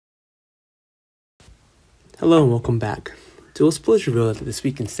Hello and welcome back. Dual spoilers reveal that this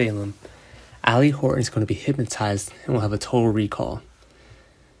week in Salem, Allie Horton is going to be hypnotized and will have a total recall.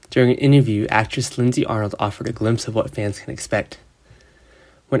 During an interview, actress Lindsay Arnold offered a glimpse of what fans can expect.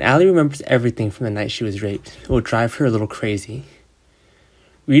 When Allie remembers everything from the night she was raped, it will drive her a little crazy.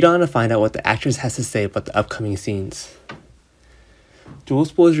 Read on to find out what the actress has to say about the upcoming scenes. Dual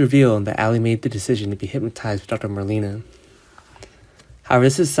spoilers reveal that Allie made the decision to be hypnotized with Dr. Merlina. However,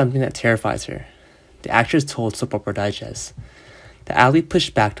 this is something that terrifies her. The actress told Soap Opera Digest that Allie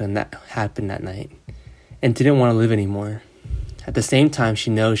pushed back on that happened that night and didn't want to live anymore. At the same time, she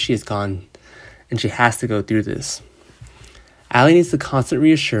knows she is gone and she has to go through this. Allie needs the constant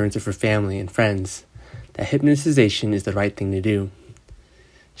reassurance of her family and friends that hypnotization is the right thing to do.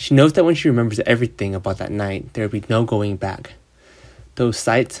 She knows that when she remembers everything about that night, there will be no going back. Those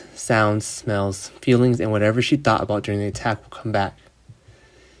sights, sounds, smells, feelings, and whatever she thought about during the attack will come back.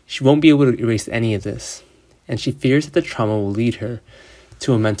 She won't be able to erase any of this, and she fears that the trauma will lead her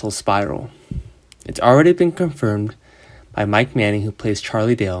to a mental spiral. It's already been confirmed by Mike Manning, who plays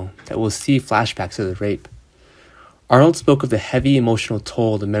Charlie Dale, that we'll see flashbacks of the rape. Arnold spoke of the heavy emotional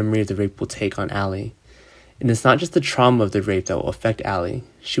toll the memory of the rape will take on Allie. And it's not just the trauma of the rape that will affect Allie.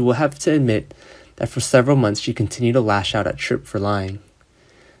 She will have to admit that for several months she continued to lash out at Tripp for lying.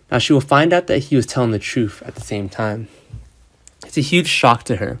 Now she will find out that he was telling the truth at the same time. It's a huge shock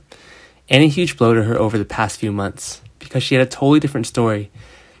to her, and a huge blow to her over the past few months, because she had a totally different story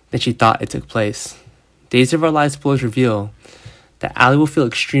than she thought it took place. Days of Our Lives spoilers reveal that Allie will feel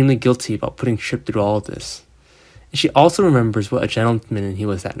extremely guilty about putting Tripp through all of this. And she also remembers what a gentleman he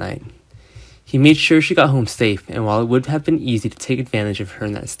was that night. He made sure she got home safe, and while it would have been easy to take advantage of her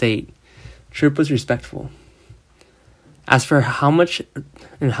in that state, Tripp was respectful. As for how much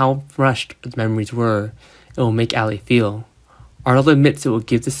and how rushed the memories were, it will make Allie feel. Arnold admits it will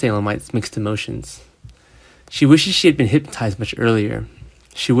give the Salemites mixed emotions. She wishes she had been hypnotized much earlier.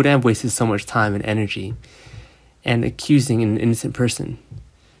 She wouldn't have wasted so much time and energy and accusing an innocent person.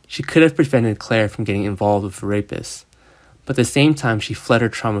 She could have prevented Claire from getting involved with a rapist, but at the same time she fled her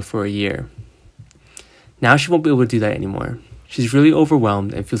trauma for a year. Now she won't be able to do that anymore. She's really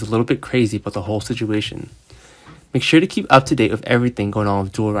overwhelmed and feels a little bit crazy about the whole situation. Make sure to keep up to date with everything going on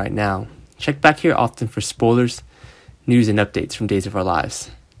with Duel right now. Check back here often for spoilers, news, and updates from Days of Our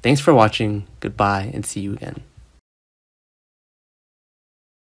Lives. Thanks for watching, goodbye, and see you again.